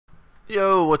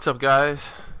Yo, what's up, guys?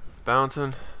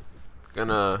 Bouncin.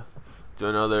 Gonna do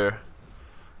another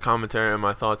commentary on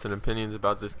my thoughts and opinions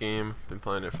about this game. Been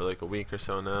playing it for like a week or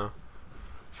so now.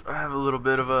 So I have a little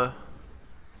bit of a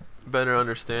better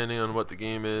understanding on what the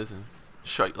game is and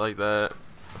shite like that.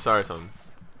 I'm sorry it's on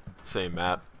the same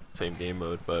map, same game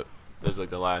mode, but there's like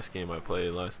the last game I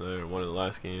played last night, or one of the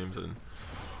last games, and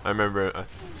I remember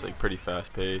it's like pretty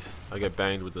fast paced. I get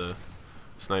banged with the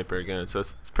sniper again, so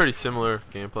it's pretty similar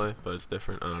gameplay, but it's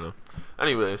different. I don't know.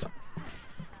 Anyways,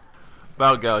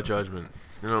 about Gal Judgment,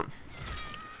 a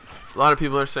lot of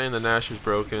people are saying the Nash is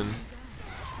broken.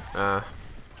 I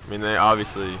mean, they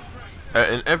obviously,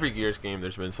 in every Gears game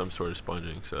there's been some sort of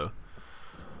sponging, so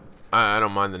I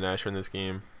don't mind the Nasher in this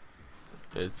game.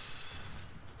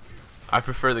 I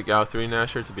prefer the Gal 3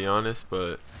 Nasher, to be honest,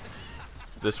 but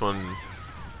this one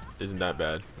isn't that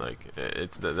bad. Like,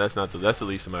 that's the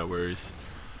least of my worries,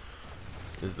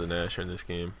 is the Nasher in this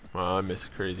game. Wow, I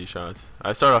missed crazy shots.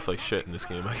 I start off like shit in this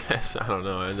game, I guess. I don't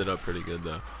know. I ended up pretty good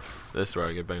though. This is where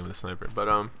I get banged with a sniper. But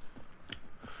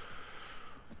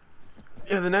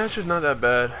yeah, the Nasher's not that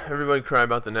bad. Everybody cry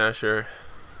about the Nasher.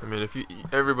 I mean,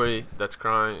 everybody that's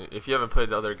crying, if you haven't played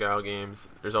the other Gal games,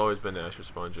 there's always been Nasher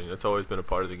sponging. That's always been a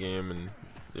part of the game, and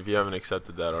if you haven't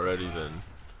accepted that already, then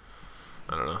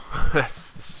I don't know.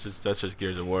 that's just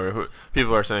Gears of War.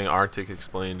 People are saying Arctic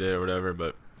explained it or whatever,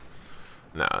 but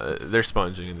nah, they're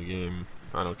sponging in the game.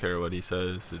 I don't care what he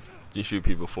says. You shoot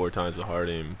people 4 times with hard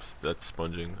aims, that's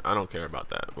sponging. I don't care about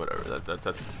that. Whatever.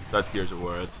 That's Gears of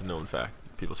War. That's a known fact.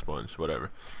 People sponge.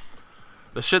 Whatever.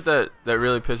 The shit that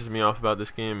really pisses me off about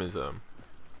this game is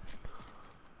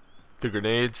the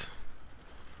grenades.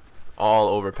 All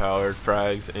overpowered.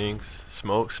 Frags, inks,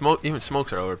 smoke. Even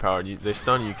smokes are overpowered. They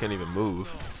stun you. You can't even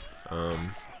move.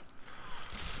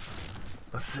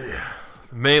 Let's see.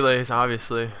 Melees,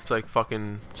 obviously. It's like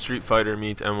fucking Street Fighter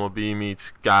meets MLB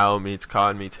meets Guile meets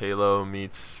COD meets Halo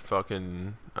meets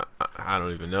fucking I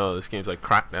don't even know. This game's like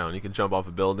Crackdown. You can jump off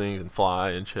of buildings and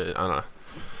fly and shit. I don't know.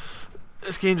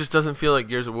 This game just doesn't feel like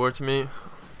Gears of War to me.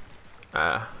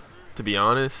 To be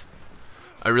honest,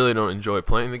 I really don't enjoy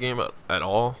playing the game at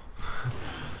all.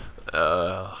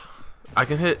 I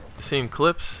can hit the same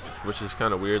clips, which is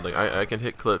kind of weird. Like I can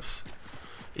hit clips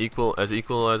equal as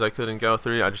I could in Gal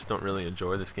 3. I just don't really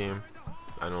enjoy this game.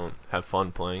 I don't have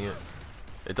fun playing it.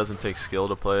 It doesn't take skill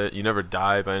to play it. You never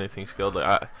die by anything skilled.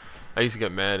 Like I used to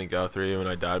get mad in Gal 3 when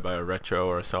I died by a retro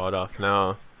or a sawed-off.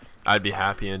 Now I'd be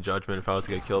happy in Judgment if I was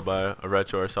to get killed by a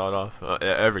retro or sawed-off.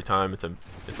 Every time it's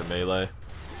a melee.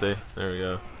 See, there we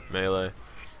go, melee.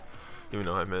 Even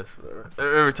though I missed.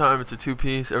 Every time it's a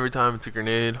 2-piece. Every time it's a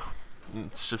grenade.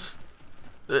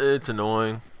 It's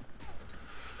annoying.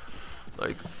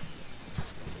 Like,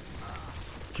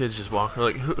 kids just walk.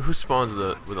 Like, who spawns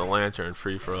with a lantern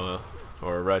free for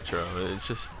or a retro? It's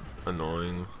just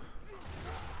annoying.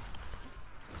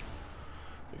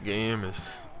 The game is.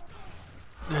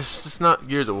 It's just not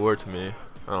Gears of War to me.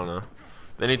 I don't know.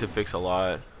 They need to fix a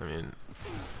lot. I mean,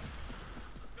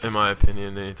 in my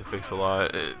opinion, they need to fix a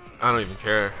lot. I don't even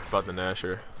care about the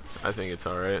Nasher. I think it's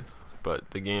alright.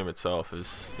 But the game itself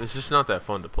it's just not that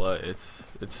fun to play.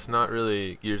 It's not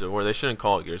really Gears of War. They shouldn't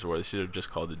call it Gears of War. They should have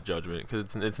just called it Judgment,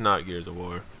 because it's not Gears of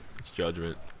War. It's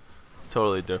Judgment. It's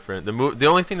totally different. The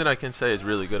only thing that I can say is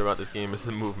really good about this game is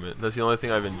the movement. That's the only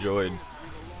thing I've enjoyed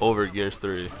over Gears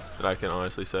 3 that I can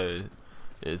honestly say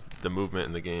is the movement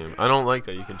in the game. I don't like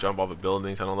that you can jump off of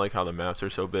buildings. I don't like how the maps are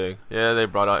so big. Yeah, they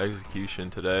brought out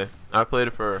execution today. I played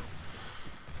it for,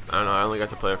 I don't know, I only got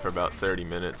to play it for about 30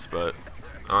 minutes, but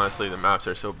honestly, the maps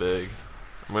are so big.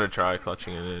 I'm going to try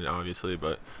clutching it in, obviously,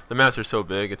 but the maps are so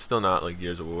big, it's still not like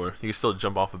Gears of War. You can still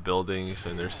jump off of buildings,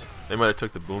 and they might have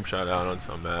took the boom shot out on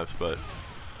some maps, but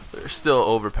there's still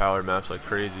overpowered maps like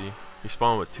crazy. You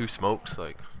spawn with 2 smokes,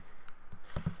 like,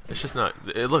 it's just not,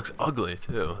 it looks ugly,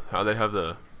 too. How they have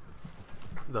the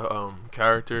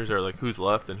characters, or like who's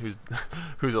left and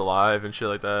who's alive and shit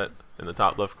like that in the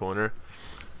top left corner.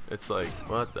 It's like,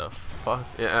 what the fuck?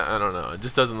 Yeah, I don't know. It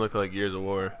just doesn't look like Gears of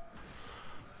War.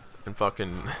 And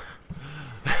fucking,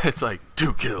 it's like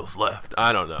 2 kills left.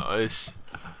 I don't know.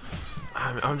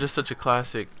 I'm just such a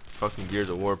classic fucking Gears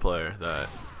of War player that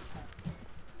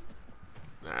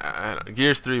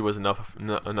Gears 3 was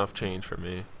enough change for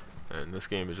me, and this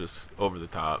game is just over the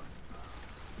top.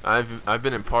 I've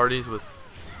been in parties with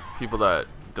people that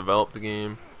developed the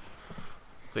game.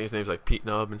 I think his name's like Pete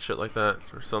Nub and shit like that,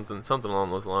 or something along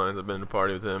those lines. I've been in a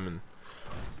party with him, and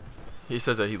he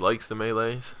says that he likes the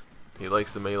melees. He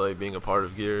likes the melee being a part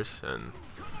of Gears, and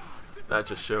that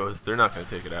just shows they're not gonna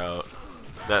take it out.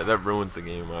 That ruins the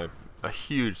game a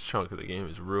huge chunk of the game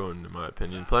is ruined, in my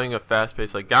opinion. Playing a fast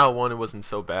pace like Gal 1, it wasn't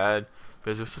so bad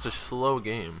because it was such a slow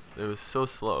game. It was so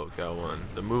slow, Gal 1.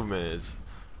 The movement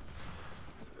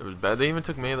it was bad. They even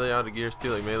took melee out of Gears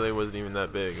too. Like melee wasn't even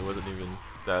that big. It wasn't even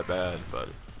that bad. But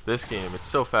this game, it's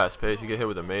so fast paced. You get hit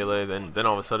with a melee, then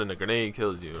all of a sudden a grenade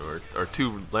kills you, or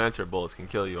 2 Lancer bolts can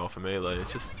kill you off a melee.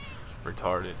 It's just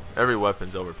retarded. Every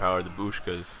weapon's overpowered. The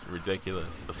Bushka's ridiculous.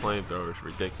 The flamethrower is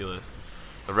ridiculous.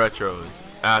 The retro is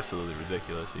absolutely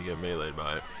ridiculous. You get meleeed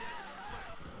by it.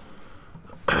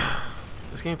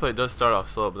 This gameplay does start off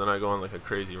slow, but then I go on like a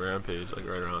crazy rampage like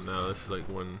right around now. This is like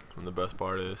when the best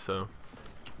part is. So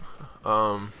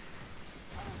I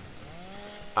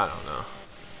don't know.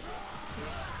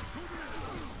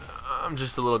 I'm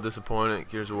just a little disappointed.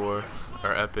 Gears of War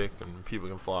are epic and people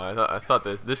can fly. I thought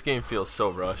that this game feels so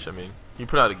rushed. I mean, you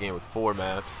put out a game with 4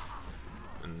 maps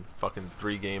and fucking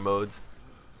 3 game modes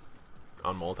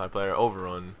on multiplayer.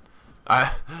 Overrun.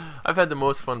 I've had the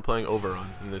most fun playing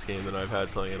Overrun in this game than I've had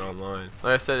playing it online.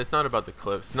 Like I said, it's not about the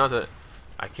clips. It's not that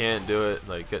I can't do it,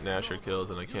 like get Nasher kills,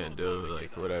 and I can't do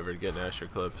like whatever to get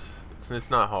Nasher clips.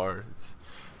 It's not hard. It's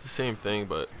the same thing,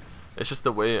 but it's just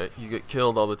the way you get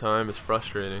killed all the time is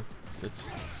frustrating. It's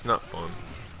not fun.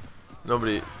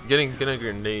 Nobody getting a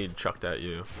grenade chucked at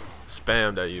you,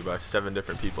 spammed at you by 7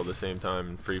 different people at the same time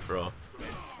in free for all.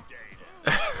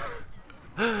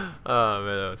 Oh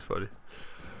man, that was funny.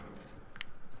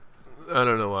 I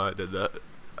don't know why I did that.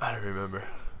 I don't remember.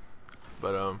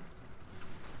 But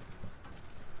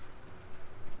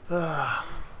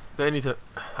they need to.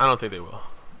 I don't think they will.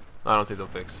 I don't think they'll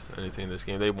fix anything in this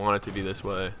game. They want it to be this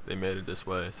way. They made it this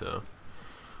way, so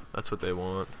that's what they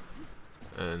want.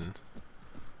 And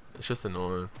it's just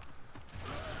annoying.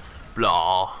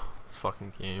 Blah.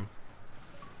 Fucking game.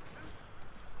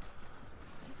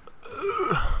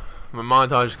 My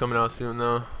montage is coming out soon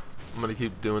though. I'm gonna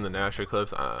keep doing the Nasher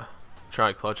clips.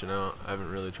 Try clutching out. I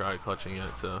haven't really tried clutching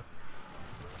yet, so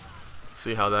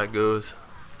see how that goes.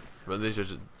 But these are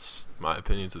just my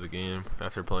opinions of the game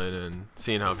after playing it and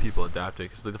seeing how people adapt it.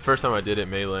 Because like, the first time I did it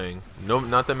meleeing,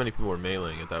 not that many people were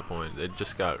meleeing at that point. It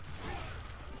just got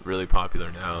really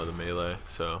popular now, the melee.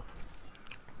 So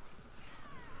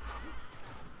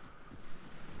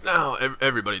now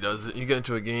everybody does it. You get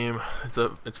into a game,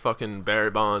 it's fucking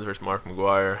Barry Bonds versus Mark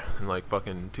McGuire in like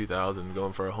fucking 2000,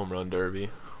 going for a home run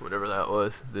derby, whatever that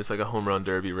was. It's like a home run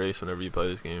derby race whenever you play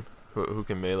this game. Who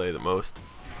can melee the most?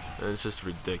 And it's just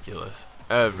ridiculous.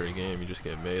 Every game you just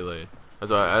get meleeed.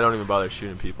 That's why I don't even bother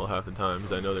shooting people half the time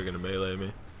because I know they're gonna melee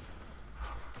me.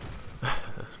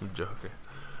 I'm joking.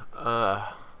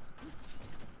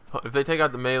 If they take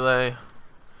out the melee,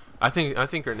 I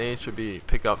think grenades should be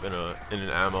pick up in an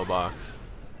ammo box.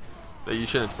 That you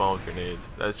shouldn't spawn with grenades.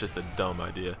 That's just a dumb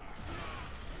idea.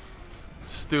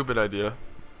 Stupid idea.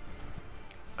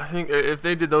 I think if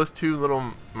they did those 2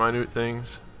 little minute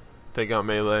things, take out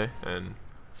melee and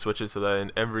switch it so that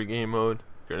in every game mode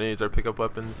grenades are pickup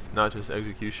weapons, not just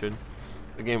execution,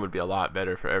 the game would be a lot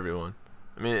better for everyone.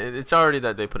 I mean, it's already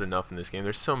that they put enough in this game.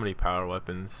 There's so many power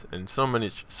weapons and so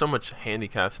much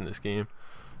handicaps in this game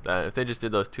that if they just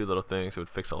did those 2 little things, it would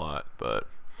fix a lot. But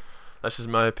that's just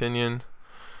my opinion.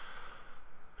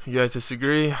 If you guys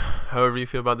disagree, however you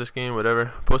feel about this game,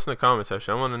 whatever, post in the comment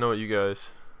section. I want to know what do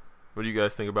you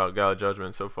guys think about God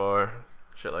Judgment so far,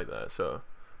 shit like that. So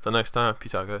till next time,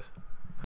 peace out guys.